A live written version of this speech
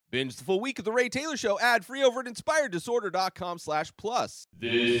Binge the full week of The Ray Taylor Show ad-free over at inspireddisorder.com/plus.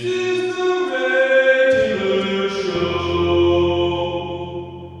 This is The Ray Taylor Show.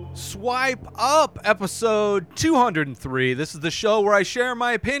 Swipe Up, episode 203. This is the show where I share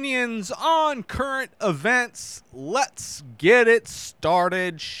my opinions on current events. Let's get it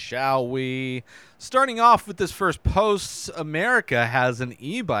started, shall we? Starting off with this first post, America has an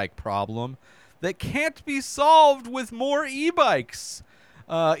e-bike problem that can't be solved with more e-bikes.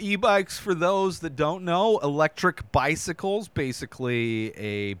 E-bikes, for those that don't know, electric bicycles, basically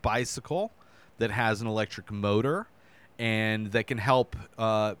a bicycle that has an electric motor and that can help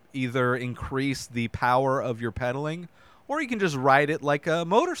either increase the power of your pedaling, or you can just ride it like a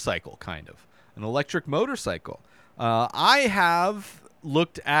motorcycle, kind of, an electric motorcycle. I have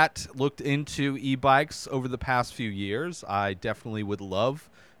looked into e-bikes over the past few years. I definitely would love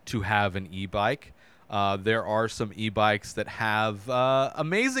to have an e-bike. There are some e-bikes that have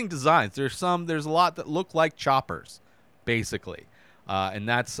amazing designs. There's a lot that look like choppers, basically. And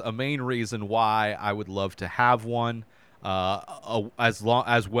that's a main reason why I would love to have one, as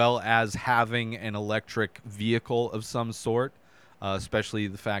well as having an electric vehicle of some sort, especially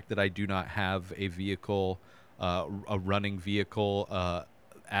the fact that I do not have a vehicle, a running vehicle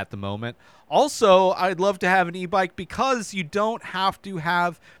at the moment. Also, I'd love to have an e-bike because you don't have to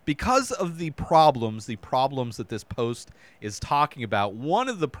have, because of the problems that this post is talking about. One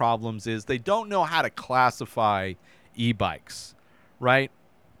of the problems is they don't know how to classify e-bikes, right?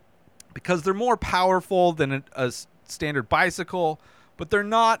 Because they're more powerful than a standard bicycle, but they're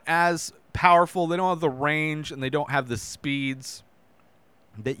not as powerful. They don't have the range and they don't have the speeds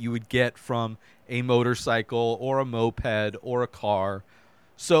that you would get from a motorcycle or a moped or a car.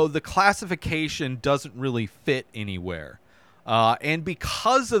 So the classification doesn't really fit anywhere. And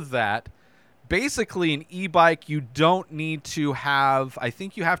because of that, basically an e-bike, you don't need to have, I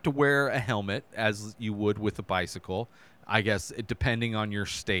think you have to wear a helmet as you would with a bicycle, I guess, depending on your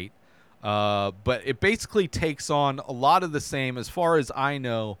state. But it basically takes on a lot of the same, as far as I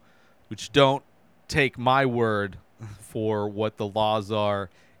know, which don't take my word for what the laws are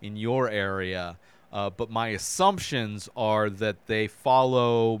in your area. But my assumptions are that they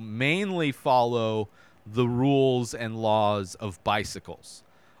mainly follow the rules and laws of bicycles.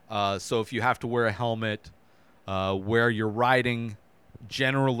 So if you have to wear a helmet where you're riding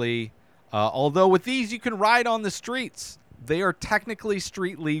generally, although with these you can ride on the streets. They are technically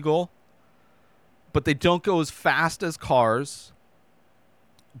street legal, but they don't go as fast as cars.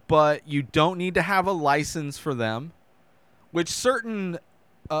 But you don't need to have a license for them, which certain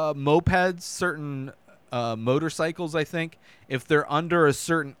mopeds, certain motorcycles, I think, if they're under a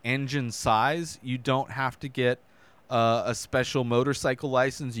certain engine size, you don't have to get a special motorcycle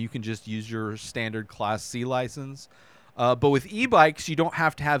license. You can just use your standard Class C license. But with e-bikes, you don't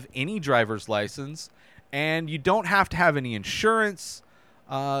have to have any driver's license, and you don't have to have any insurance.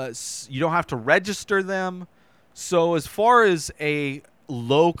 You don't have to register them. So as far as a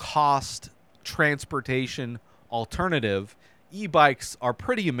low-cost transportation alternative, e-bikes are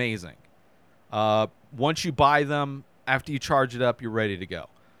pretty amazing. Once you buy them, after you charge it up, you're ready to go.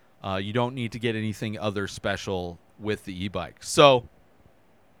 You don't need to get anything other special with the e-bike. So,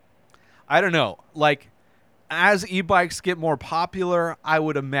 I don't know. Like, as e-bikes get more popular, I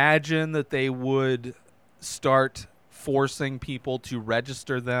would imagine that they would start forcing people to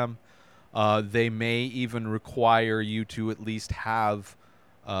register them. They may even require you to at least have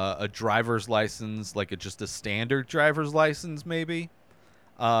a driver's license, like just a standard driver's license, maybe.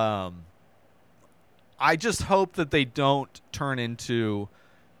 I just hope that they don't turn into,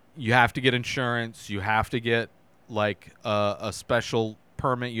 you have to get insurance, you have to get like a special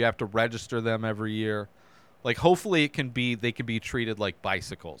permit, you have to register them every year. Like, hopefully they can be treated like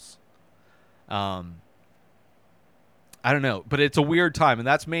bicycles. I don't know, but it's a weird time, and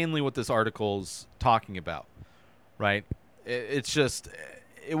that's mainly what this article's talking about, right? It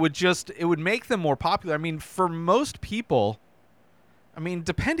would make them more popular. I mean, for most people, I mean,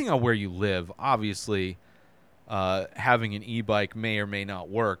 depending on where you live, obviously, having an e-bike may or may not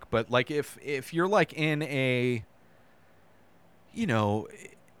work. But like, if you're like in a, you know,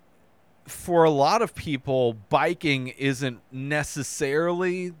 for a lot of people, biking isn't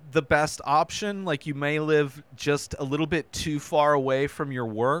necessarily the best option. Like, you may live just a little bit too far away from your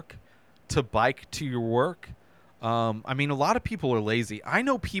work to bike to your work. I mean, a lot of people are lazy. I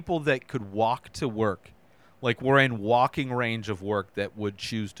know people that could walk to work, like we're in walking range of work, that would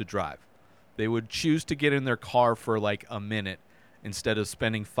choose to drive. They would choose to get in their car for like a minute instead of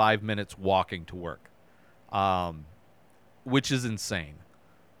spending 5 minutes walking to work, which is insane.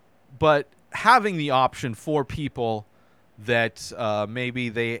 But having the option for people that maybe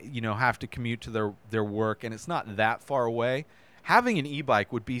they have to commute to their work and it's not that far away. Having an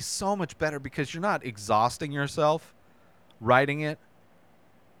e-bike would be so much better because you're not exhausting yourself riding it.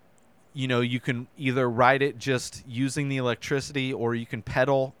 You can either ride it just using the electricity, or you can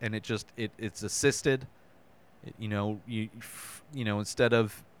pedal and it's assisted. Instead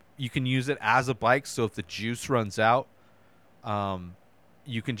of, you can use it as a bike. So if the juice runs out,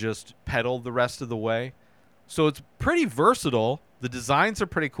 you can just pedal the rest of the way. So it's pretty versatile. The designs are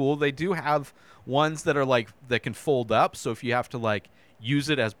pretty cool. They do have ones that are that can fold up. So if you have to use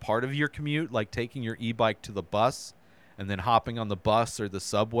it as part of your commute, like taking your e-bike to the bus and then hopping on the bus or the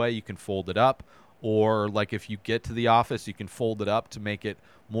subway, you can fold it up. Or if you get to the office, you can fold it up to make it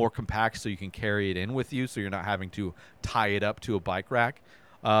more compact so you can carry it in with you, so you're not having to tie it up to a bike rack.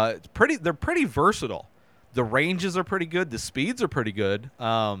 They're pretty versatile. The ranges are pretty good. The speeds are pretty good.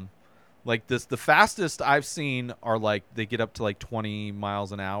 The fastest I've seen are they get up to 20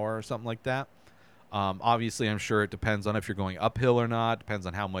 miles an hour or something like that. Obviously, I'm sure it depends on if you're going uphill or not. Depends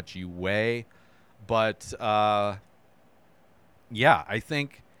on how much you weigh. But yeah, I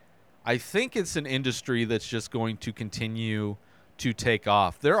think it's an industry that's just going to continue to take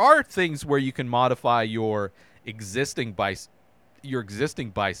off. There are things where you can modify your existing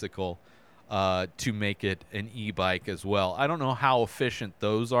bicycle to make it an e-bike as well. I don't know how efficient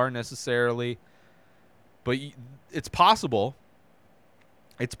those are necessarily, but it's possible.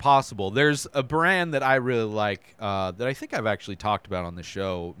 It's possible. There's a brand that I really like that I think I've actually talked about on the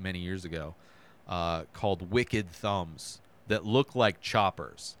show many years ago called Wicked Thumbs that look like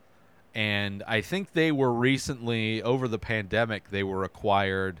choppers. And I think they were recently, over the pandemic, they were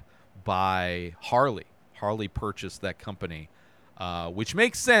acquired by Harley. Harley purchased that company, which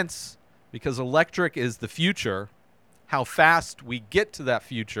makes sense because electric is the future. How fast we get to that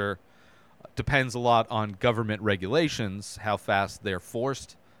future depends a lot on government regulations, how fast they're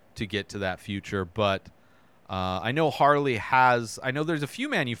forced to get to that future. But I know there's a few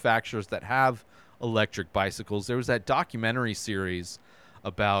manufacturers that have electric bicycles. There was that documentary series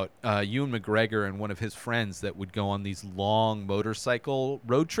about Ewan McGregor and one of his friends that would go on these long motorcycle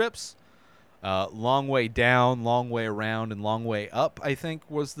road trips. Long way down, long way around, and long way up, I think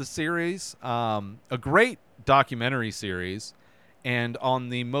was the series. A great documentary series. And on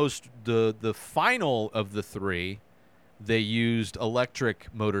the final of the three, they used electric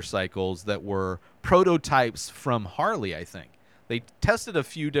motorcycles that were prototypes from Harley, I think. They tested a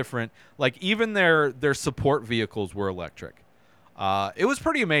few different, even their support vehicles were electric. It was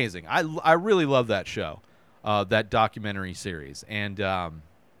pretty amazing. I really love that show, that documentary series. And I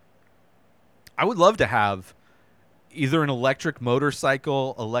would love to have either an electric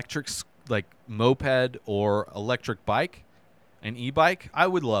motorcycle, electric moped, or electric bike, an e-bike. I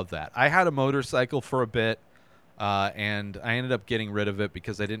would love that. I had a motorcycle for a bit, and I ended up getting rid of it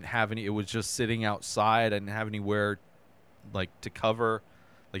because I didn't have any. It was just sitting outside. I didn't have anywhere to cover.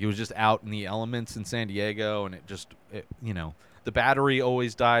 It was just out in the elements in San Diego, and the battery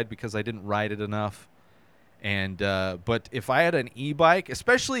always died because I didn't ride it enough. And but if I had an e-bike,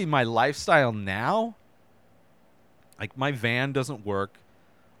 especially my lifestyle now, my van doesn't work.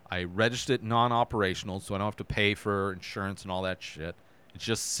 I registered it non-operational, so I don't have to pay for insurance and all that shit. It's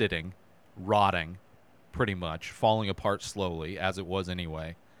just sitting, rotting, pretty much, falling apart slowly, as it was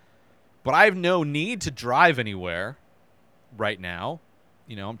anyway. But I have no need to drive anywhere right now.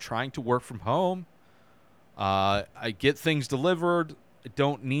 I'm trying to work from home. I get things delivered. I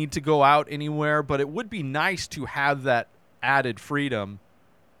don't need to go out anywhere, but it would be nice to have that added freedom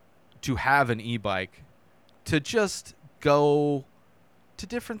to have an e-bike to just go to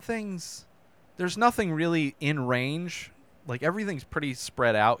different things. There's nothing really in range. Everything's pretty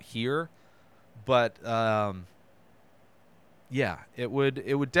spread out here, but yeah, it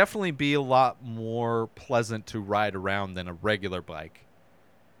would definitely be a lot more pleasant to ride around than a regular bike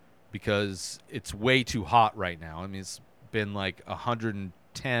because it's way too hot right now. I mean, it's been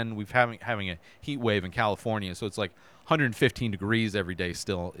 110. We've having a heat wave in California, so it's 115 degrees every day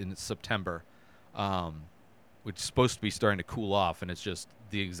still in September, which is supposed to be starting to cool off, and it's just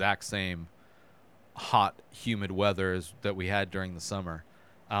the exact same hot, humid weather as that we had during the summer.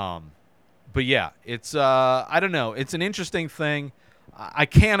 But yeah, it's I don't know. It's an interesting thing. I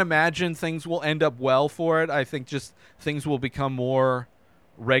can't imagine things will end up well for it. I think just things will become more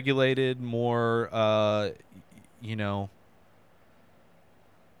regulated, more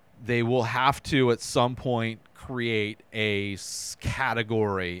they will have to at some point create a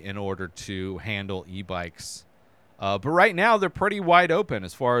category in order to handle e-bikes. But right now they're pretty wide open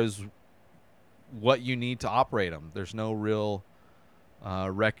as far as what you need to operate them. There's no real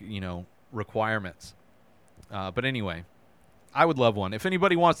requirements. But anyway, I would love one. If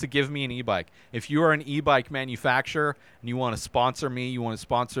anybody wants to give me an e-bike, if you are an e-bike manufacturer and you want to sponsor me, you want to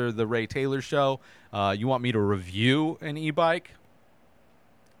sponsor the Ray Taylor Show, you want me to review an e-bike,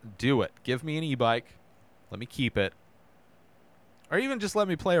 do it. Give me an e-bike. Let me keep it. Or even just let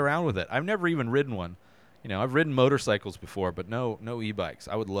me play around with it. I've never even ridden one. I've ridden motorcycles before, but no e-bikes.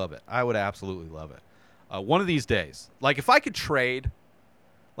 I would love it. I would absolutely love it. One of these days, like if I could trade,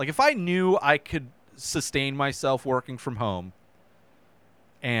 like if I knew I could sustain myself working from home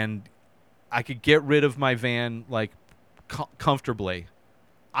and I could get rid of my van like comfortably,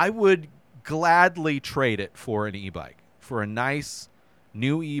 I would gladly trade it for an e-bike, for a nice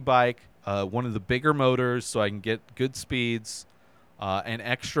new e-bike, one of the bigger motors so I can get good speeds, an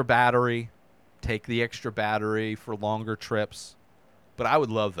extra battery, take the extra battery for longer trips. But I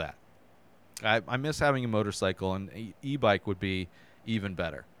would love that. I miss having a motorcycle, and e-bike would be even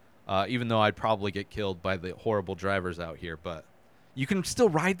better, even though I'd probably get killed by the horrible drivers out here. But you can still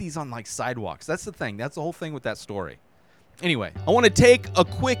ride these on like sidewalks. That's the thing. That's the whole thing with that story. Anyway, I want to take a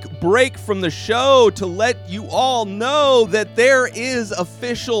quick break from the show to let you all know that there is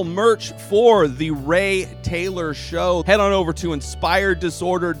official merch for the Ray Taylor Show. Head on over to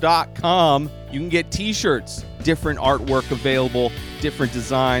inspireddisorder.com. You can get t-shirts, different artwork available, different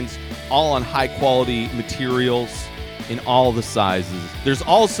designs, all on high-quality materials in all the sizes. There's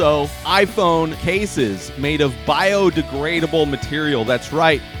also iPhone cases made of biodegradable material. That's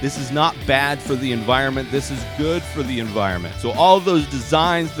right. This is not bad for the environment. This is good for the environment. So all of those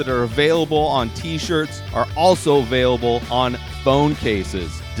designs that are available on t-shirts are also available on phone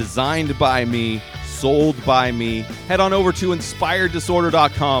cases. Designed by me, sold by me. Head on over to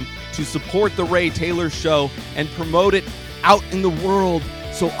inspireddisorder.com to support the Ray Taylor Show and promote it out in the world,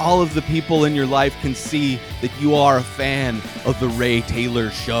 so all of the people in your life can see that you are a fan of the Ray Taylor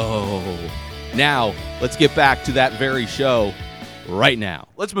Show. Now, let's get back to that very show right now.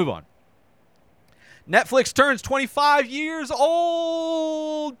 let's move on. Netflix turns 25 years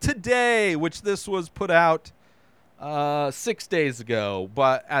old today, which this was put out 6 days ago,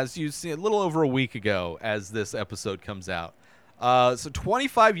 but as you see, a little over a week ago as this episode comes out. So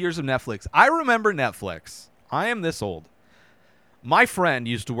 25 years of Netflix. I remember Netflix. I am this old. My friend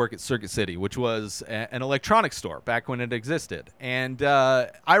used to work at Circuit City, which was an electronics store back when it existed. And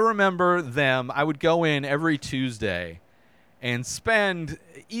I remember them. I would go in every Tuesday and spend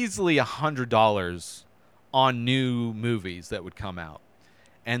easily $100 on new movies that would come out.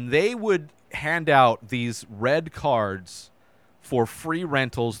 And they would hand out these red cards for free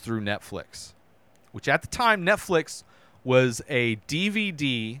rentals through Netflix, which at the time, Netflix was a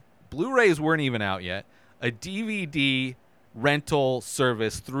DVD. Blu-rays weren't even out yet. A DVD rental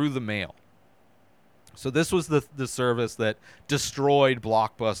service through the mail. So this was the service that destroyed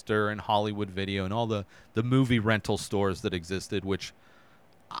Blockbuster and Hollywood Video and all the movie rental stores that existed, which,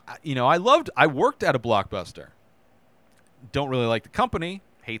 I loved. I worked at a Blockbuster. Don't really like the company,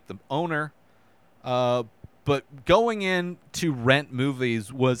 hate the owner, but going in to rent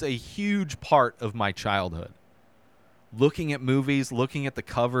movies was a huge part of my childhood. Looking at movies, looking at the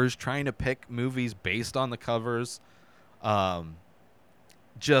covers, trying to pick movies based on the covers.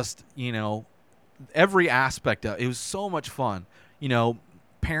 Every aspect of it was so much fun.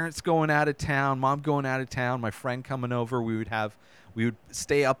 Parents going out of town, mom going out of town, my friend coming over. We would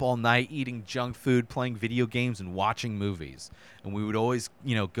stay up all night eating junk food, playing video games, and watching movies. And we would always,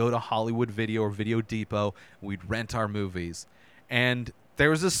 go to Hollywood Video or Video Depot. We'd rent our movies. And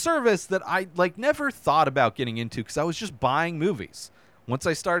there was a service that I never thought about getting into because I was just buying movies. Once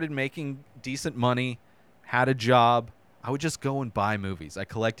I started making decent money, had a job, I would just go and buy movies. I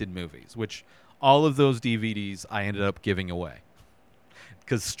collected movies, which all of those DVDs I ended up giving away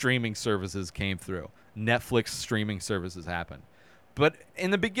because streaming services came through. Netflix streaming services happened. But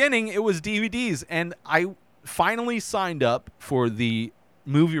in the beginning, it was DVDs, and I finally signed up for the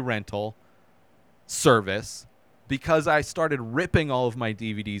movie rental service because I started ripping all of my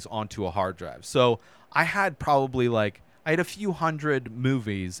DVDs onto a hard drive. So I had probably I had a few hundred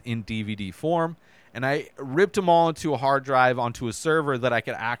movies in DVD form, and I ripped them all into a hard drive onto a server that I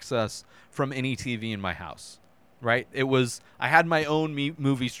could access from any TV in my house, right? I had my own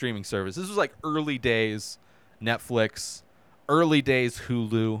movie streaming service. This was early days Netflix, early days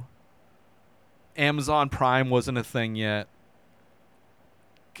Hulu. Amazon Prime wasn't a thing yet.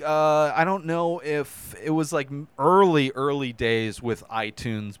 I don't know if it was early days with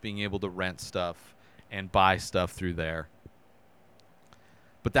iTunes being able to rent stuff and buy stuff through there.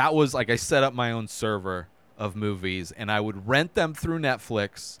 But that was I set up my own server of movies, and I would rent them through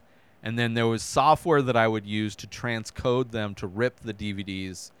Netflix, and then there was software that I would use to transcode them to rip the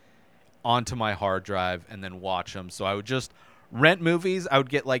DVDs onto my hard drive and then watch them. So I would just rent movies. I would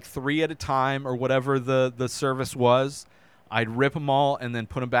get like 3 at a time or whatever the service was. I'd rip them all and then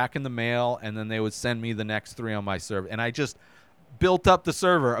put them back in the mail, and then they would send me the next 3 on my server. And I just built up the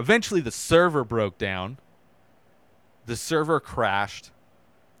server. Eventually, the server broke down. The server crashed,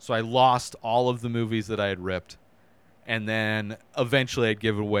 so I lost all of the movies that I had ripped. And then eventually I'd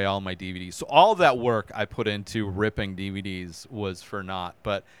give away all my DVDs. So all of that work I put into ripping DVDs was for naught.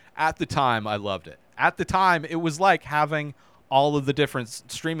 But at the time, I loved it. At the time, it was like having all of the different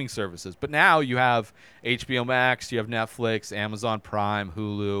streaming services. But now you have HBO Max, you have Netflix, Amazon Prime,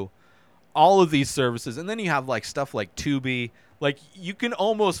 Hulu, all of these services. And then you have like stuff like Tubi. Like you can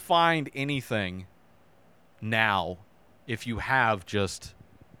almost find anything now if you have just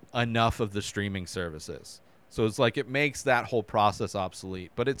enough of the streaming services. So it's like it makes that whole process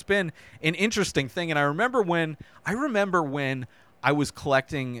obsolete. But it's been an interesting thing. And I remember when I was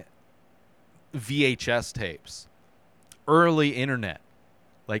collecting VHS tapes, early internet,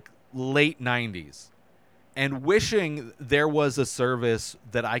 like late 90s, and wishing there was a service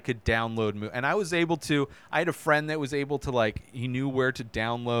that I could download. And I had a friend that was able to, like, he knew where to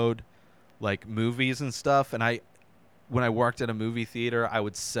download like movies and stuff. And when I worked at a movie theater, I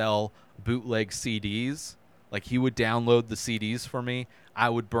would sell bootleg CDs. Like, he would download the CDs for me. I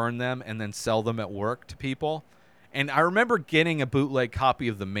would burn them and then sell them at work to people. And I remember getting a bootleg copy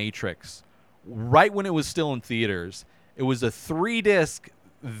of The Matrix right when it was still in theaters. It was a 3-disc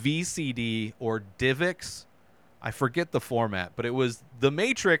VCD or DivX. I forget the format, but it was The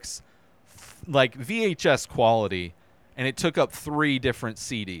Matrix, like VHS quality, and it took up 3 different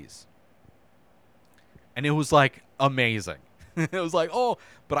CDs. And it was, like, amazing. It was like, oh,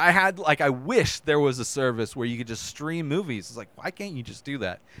 but I wish there was a service where you could just stream movies. It's like, why can't you just do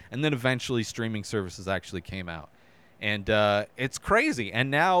that? And then eventually streaming services actually came out. And it's crazy. And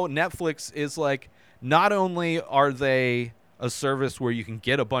now Netflix is like, not only are they a service where you can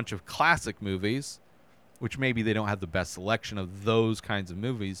get a bunch of classic movies, which maybe they don't have the best selection of those kinds of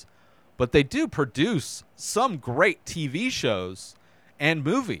movies, but they do produce some great TV shows and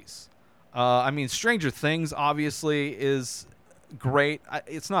movies. I mean, Stranger Things obviously is great.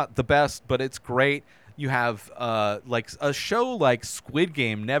 It's not the best, but it's great. You have like a show like Squid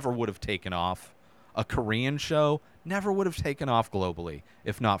Game never would have taken off. A Korean show never would have taken off globally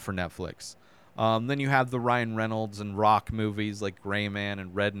if not for Netflix. Then you have the Ryan Reynolds and Rock movies like Gray Man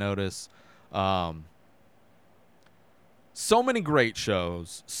and Red Notice. So many great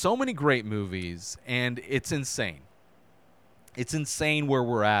shows, so many great movies, and it's insane. It's insane where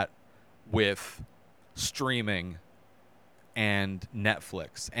we're at with streaming and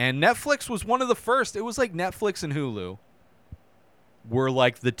Netflix. And Netflix was one of the first. It was like Netflix and Hulu were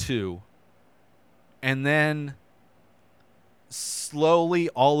like the two. And then slowly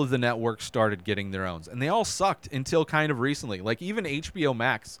all of the networks started getting their own. And they all sucked until kind of recently. Like even HBO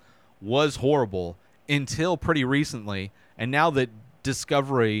Max was horrible until pretty recently. And now that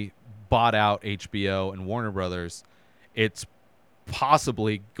Discovery bought out HBO and Warner Brothers, it's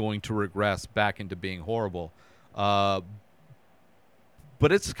possibly going to regress back into being horrible. But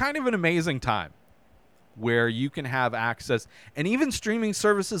it's kind of an amazing time where you can have access, and even streaming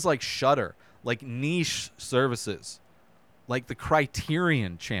services like Shudder, like niche services, like the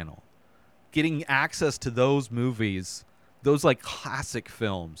Criterion Channel, getting access to those movies, those like classic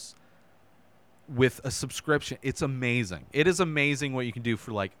films with a subscription. It's amazing. It is amazing what you can do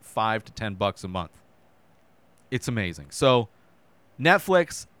for like $5 to $10 a month. It's amazing. So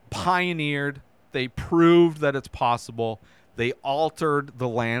Netflix pioneered. They proved that it's possible. They altered the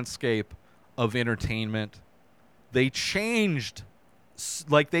landscape of entertainment. They changed,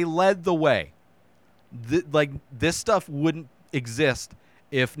 like they led the way. Like this stuff wouldn't exist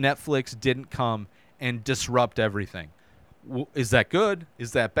if Netflix didn't come and disrupt everything. Is that good?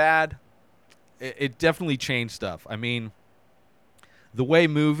 Is that bad? It definitely changed stuff. I mean, the way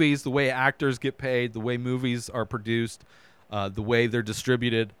movies, the way actors get paid, the way movies are produced, the way they're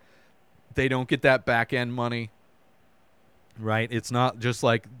distributed, they don't get that back end money, right? It's not just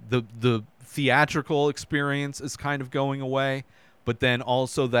like the theatrical experience is kind of going away, but then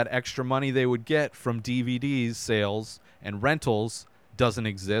also that extra money they would get from DVDs sales and rentals doesn't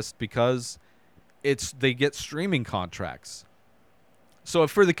exist because they get streaming contracts. So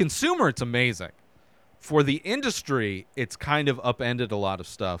for the consumer, it's amazing. For the industry, it's kind of upended a lot of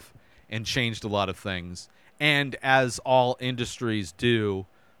stuff and changed a lot of things. And as all industries do,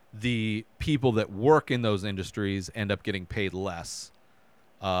 the people that work in those industries end up getting paid less.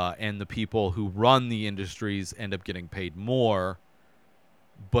 And the people who run the industries end up getting paid more.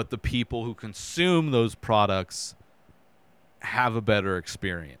 But the people who consume those products have a better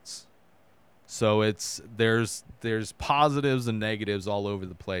experience. So there's positives and negatives all over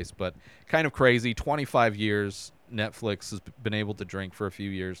the place, but kind of crazy. 25 years Netflix has been able to drink for a few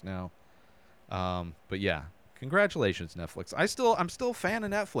years now. But yeah, congratulations, Netflix. I'm still a fan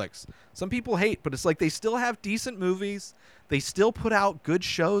of Netflix. Some people hate, but it's like they still have decent movies. They still put out good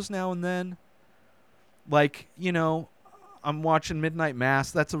shows now and then. Like, you know, I'm watching Midnight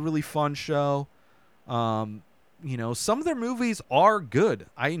Mass. That's a really fun show. You know, some of their movies are good.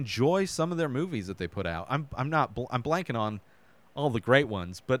 I enjoy some of their movies that they put out. I'm blanking on all the great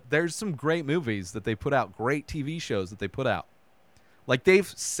ones, but there's some great movies that they put out, great TV shows that they put out. Like they've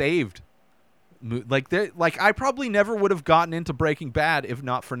saved I probably never would have gotten into Breaking Bad if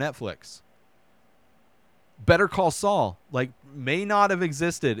not for Netflix. Better Call Saul may not have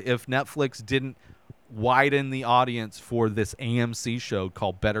existed if Netflix didn't widen the audience for this AMC show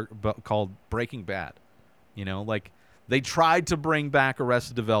called Breaking Bad. You know, they tried to bring back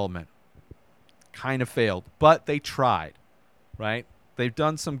Arrested Development. Kind of failed, but they tried, right? They've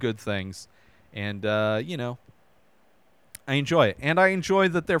done some good things, and you know, I enjoy it, and I enjoy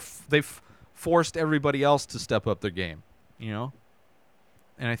that they've forced everybody else to step up their game, you know,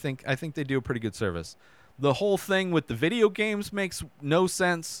 and I think they do a pretty good service. The whole thing with the video games makes no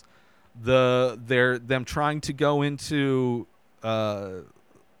sense. Them trying to go into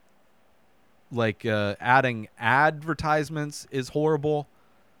adding advertisements is horrible.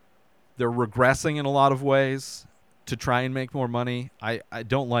 They're regressing in a lot of ways to try and make more money. I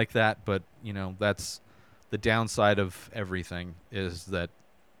don't like that, but you know, that's the downside of everything, is that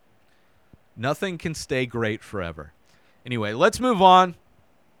nothing can stay great forever. Anyway, let's move on.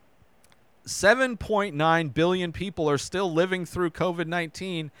 7.9 billion people are still living through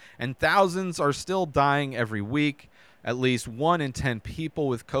COVID-19, and thousands are still dying every week. At least 1 in 10 people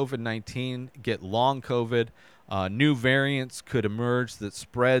with COVID-19 get long COVID. New variants could emerge that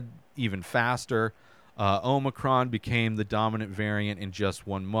spread even faster. Omicron became the dominant variant in just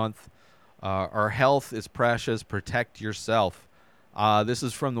 1 month. Our health is precious. Protect yourself. This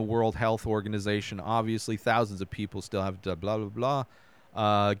is from the World Health Organization. Obviously, thousands of people still have to blah, blah,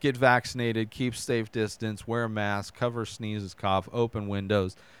 blah. Get vaccinated. Keep safe distance. Wear a mask. Cover sneezes, cough. Open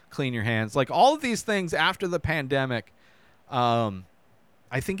windows. Clean your hands. Like all of these things after the pandemic, I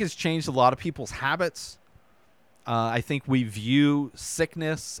think has changed a lot of people's habits. I think we view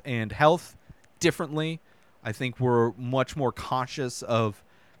sickness and health differently. I think we're much more conscious of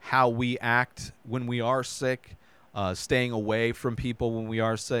how we act when we are sick, staying away from people when we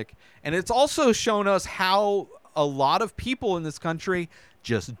are sick. And it's also shown us how a lot of people in this country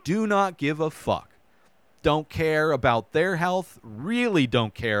just do not give a fuck. Don't care about their health, really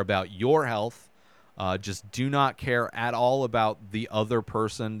don't care about your health. Just do not care at all about the other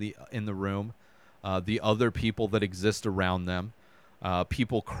person in the room, the other people that exist around them,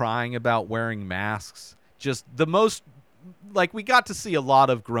 people crying about wearing masks. Just the most, we got to see a lot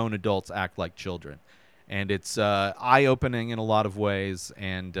of grown adults act like children. And it's eye-opening in a lot of ways.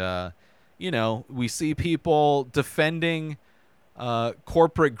 And, you know, we see people defending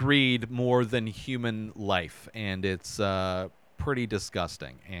corporate greed more than human life. And it's pretty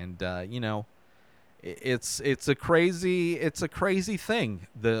disgusting. And, you know, it's a crazy thing,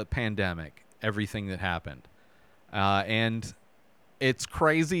 the pandemic, everything that happened. And it's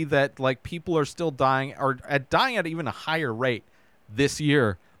crazy that, people are still dying, or dying at even a higher rate this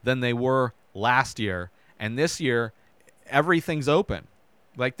year than they were last year. And this year, everything's open.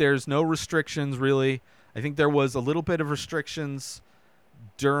 There's no restrictions, really. I think there was a little bit of restrictions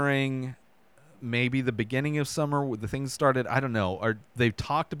during maybe the beginning of summer when the things started. I don't know. Or they've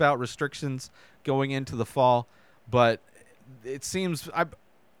talked about restrictions going into the fall. But it seems,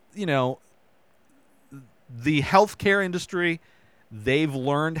 the healthcare industry, they've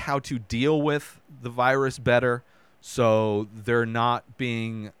learned how to deal with the virus better. So they're not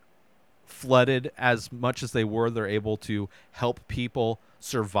being flooded as much as they were. They're able to help people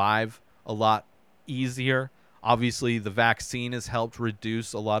survive a lot easier. Obviously, the vaccine has helped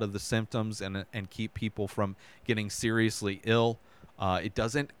reduce a lot of the symptoms and keep people from getting seriously ill. It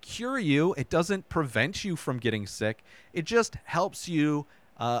doesn't cure you. It doesn't prevent you from getting sick. It just helps you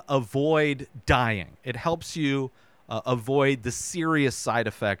avoid dying. It helps you avoid the serious side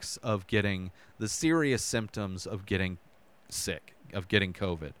effects of getting the serious symptoms of getting sick, of getting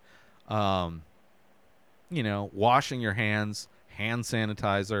COVID. Washing your hands, hand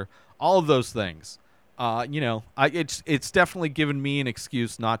sanitizer, all of those things. It's definitely given me an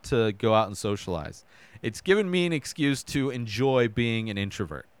excuse not to go out and socialize. It's given me an excuse to enjoy being an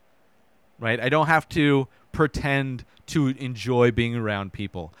introvert, right? I don't have to pretend to enjoy being around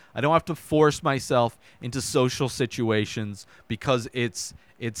people. I don't have to force myself into social situations because it's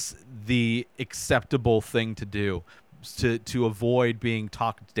It's the acceptable thing to do to avoid being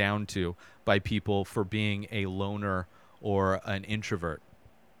talked down to by people for being a loner or an introvert.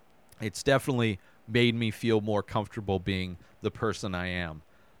 It's definitely made me feel more comfortable being the person I am,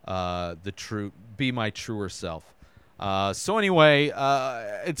 be my truer self. So anyway,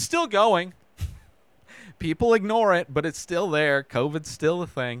 it's still going. People ignore it, but it's still there. COVID's still a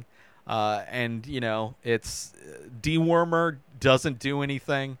thing. And, it's dewormer doesn't do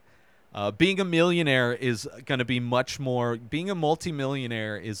anything. Being a millionaire is going to be being a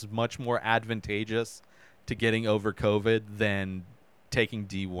multimillionaire is much more advantageous to getting over COVID than taking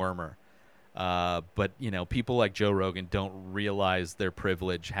dewormer. But, people like Joe Rogan don't realize their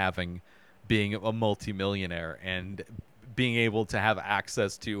privilege being a multimillionaire and being able to have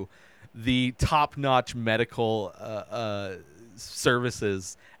access to the top-notch medical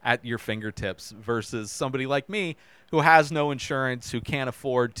services at your fingertips versus somebody like me who has no insurance, who can't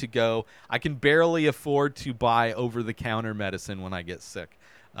afford to go. I can barely afford to buy over-the-counter medicine when I get sick.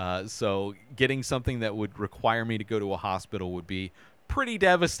 So getting something that would require me to go to a hospital would be pretty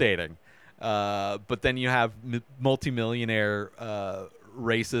devastating. But then you have multimillionaire,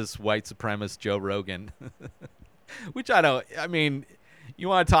 racist, white supremacist Joe Rogan, which you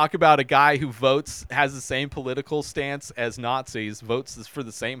want to talk about a guy who has the same political stance as Nazis, votes for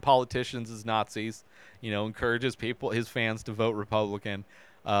the same politicians as Nazis, encourages his fans to vote Republican,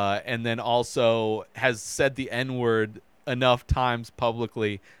 and then also has said the N-word enough times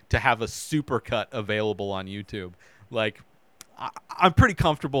publicly to have a supercut available on YouTube. Like, I'm pretty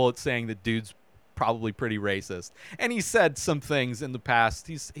comfortable at saying that dude's probably pretty racist. And he said some things in the past.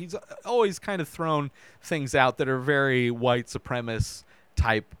 He's always kind of thrown things out that are very white supremacist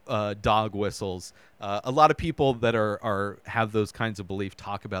type dog whistles. A lot of people that have those kinds of beliefs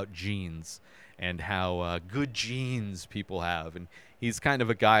talk about genes and how good genes people have, and he's kind of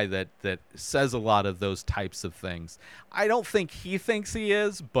a guy that says a lot of those types of things. I don't think he thinks he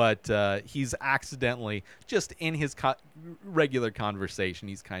is, but he's accidentally, just in his regular conversation,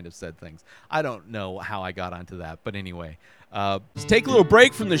 he's kind of said things. I don't know how I got onto that, but anyway. Let's take a little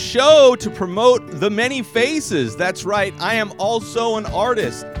break from the show to promote The Many Faces. That's right, I am also an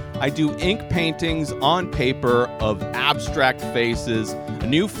artist. I do ink paintings on paper of abstract faces. A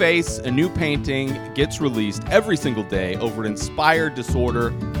new face, a new painting gets released every single day over at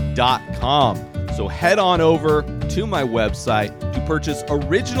inspireddisorder.com. So head on over to my website to purchase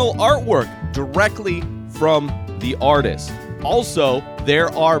original artwork directly from the artist. Also,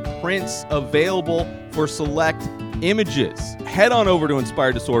 there are prints available for select images. Head on over to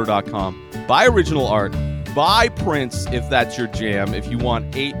inspireddisorder.com, buy original art, buy prints if that's your jam, if you want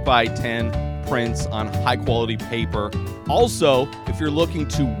 8x10 prints on high quality paper. Also, if you're looking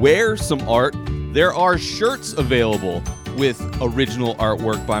to wear some art, there are shirts available with original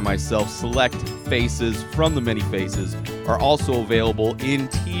artwork by myself. Select faces from The Many Faces are also available in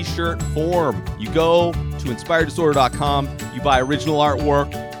t-shirt form. You go to inspireddisorder.com, you buy original artwork,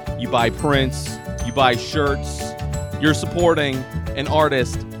 you buy prints, you buy shirts. You're supporting an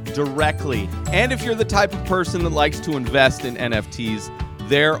artist directly. And if you're the type of person that likes to invest in NFTs,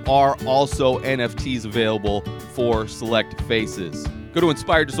 there are also NFTs available for select faces. Go to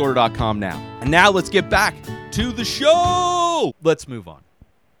inspireddisorder.com now. And now let's get back to the show. Let's move on.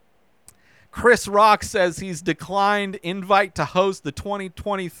 Chris Rock says he's declined invite to host the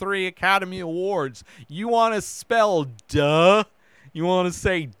 2023 Academy Awards. You want to spell duh? You want to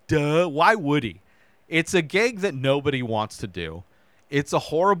say duh? Why would he? It's a gig that nobody wants to do. It's a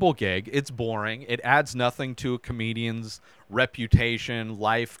horrible gig. It's boring. It adds nothing to a comedian's reputation,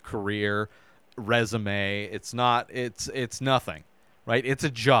 life, career, resume. It's nothing, right? It's a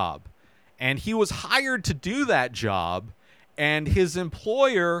job. And he was hired to do that job, and his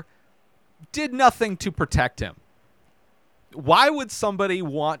employer did nothing to protect him. Why would somebody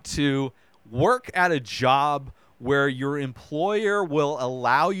want to work at a job where your employer will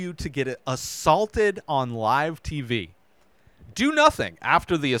allow you to get assaulted on live TV? Do nothing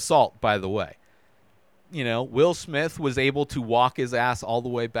after the assault, by the way. Will Smith was able to walk his ass all the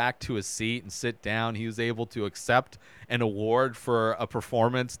way back to his seat and sit down. He was able to accept an award for a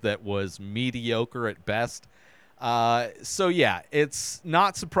performance that was mediocre at best. So yeah, it's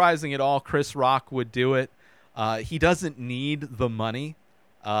not surprising at all Chris Rock would do it. He doesn't need the money.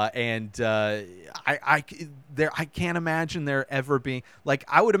 I can't imagine there ever being,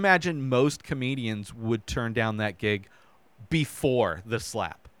 I would imagine most comedians would turn down that gig before the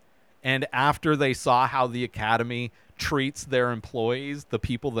slap. And after they saw how the Academy treats their employees, the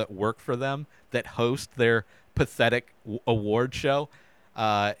people that work for them, that host their pathetic award show,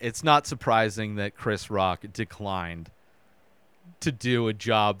 it's not surprising that Chris Rock declined to do a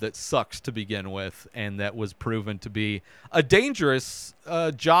job that sucks to begin with and that was proven to be a dangerous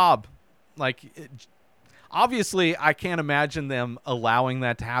job. Like, obviously, I can't imagine them allowing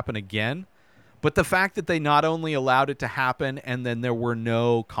that to happen again. But the fact that they not only allowed it to happen and then there were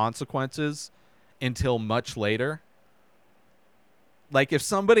no consequences until much later. Like, if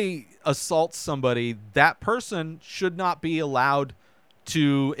somebody assaults somebody, that person should not be allowed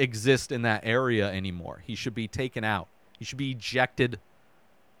to exist in that area anymore. He should be taken out. He should be ejected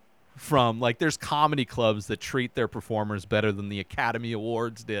from, like, there's comedy clubs that treat their performers better than the Academy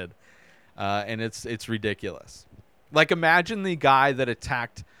Awards did. And it's ridiculous. Like, imagine the guy that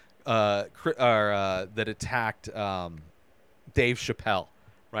attacked Dave Chappelle,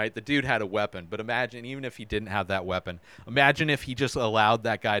 right? The dude had a weapon, but imagine, even if he didn't have that weapon, imagine if he just allowed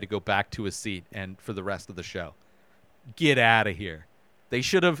that guy to go back to his seat and for the rest of the show. Get out of here. They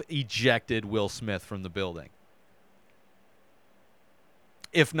should have ejected Will Smith from the building.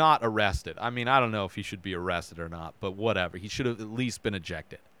 If not arrested. I mean, I don't know if he should be arrested or not, but whatever. He should have at least been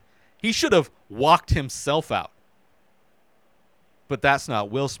ejected. He should have walked himself out. But that's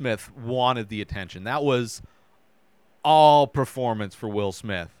not. Will Smith wanted the attention. That was all performance for Will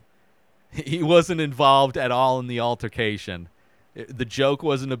Smith. He wasn't involved at all in the altercation. The joke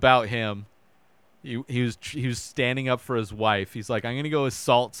wasn't about him. He was standing up for his wife. He's like, I'm going to go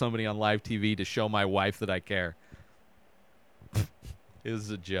assault somebody on live TV to show my wife that I care. It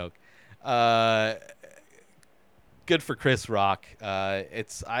was a joke. Good for Chris Rock.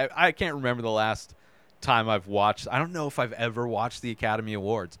 I can't remember the last time I've watched. I don't know if I've ever watched the Academy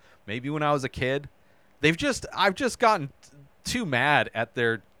Awards. Maybe when I was a kid. I've just gotten too mad at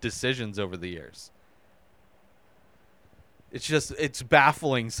their decisions over the years. It's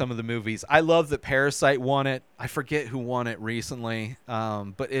baffling, some of the movies. I love that Parasite won it. I forget who won it recently.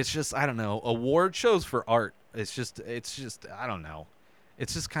 But it's just, I don't know, award shows for art. It's just I don't know.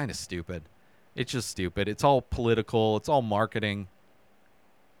 It's just kind of stupid. It's just stupid. It's all political. It's all marketing.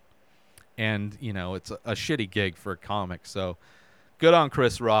 And, you know, it's a shitty gig for a comic. So good on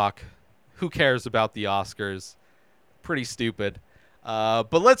Chris Rock. Who cares about the Oscars? Pretty stupid.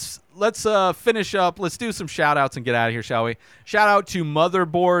 But let's finish up. Let's do some shout outs and get out of here, shall we? Shout out to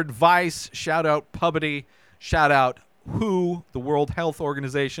Motherboard Vice. Shout out Pubbity. Shout out WHO, the World Health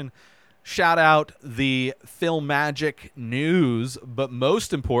Organization. Shout out the Film Magic News. But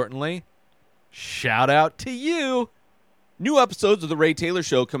most importantly, shout out to you. New episodes of The Ray Taylor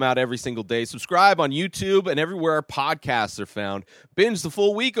Show come out every single day. Subscribe on YouTube and everywhere our podcasts are found. Binge the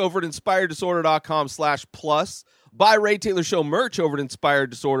full week over at inspireddisorder.com/plus. Buy Ray Taylor Show merch over at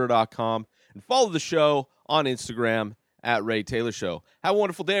inspireddisorder.com. And follow the show on Instagram at Ray Taylor Show. Have a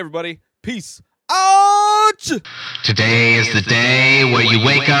wonderful day, everybody. Peace out! Today is the day where you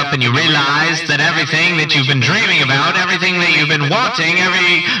wake up and you realize that everything that you've been dreaming about, everything that you've been wanting,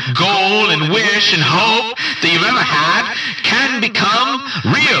 every goal and wish and hope that you've ever had can become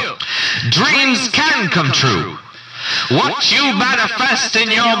real. Dreams can come true. What you manifest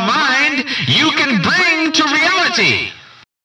in your mind, you can bring to reality.